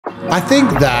I think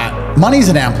that money's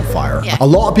an amplifier. Yeah. A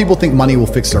lot of people think money will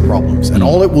fix their problems, and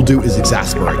all it will do is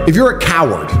exasperate. If you're a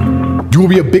coward, you will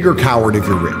be a bigger coward if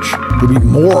you're rich. You'll be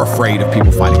more afraid of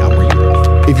people finding out where you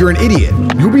live. If you're an idiot,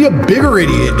 you'll be a bigger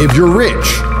idiot if you're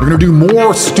rich. You're gonna do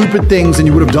more stupid things than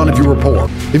you would have done if you were poor.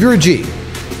 If you're a G,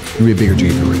 you'll be a bigger G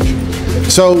if you're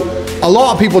rich. So a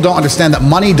lot of people don't understand that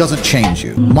money doesn't change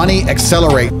you. Money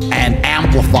accelerates and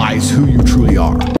amplifies who you truly are.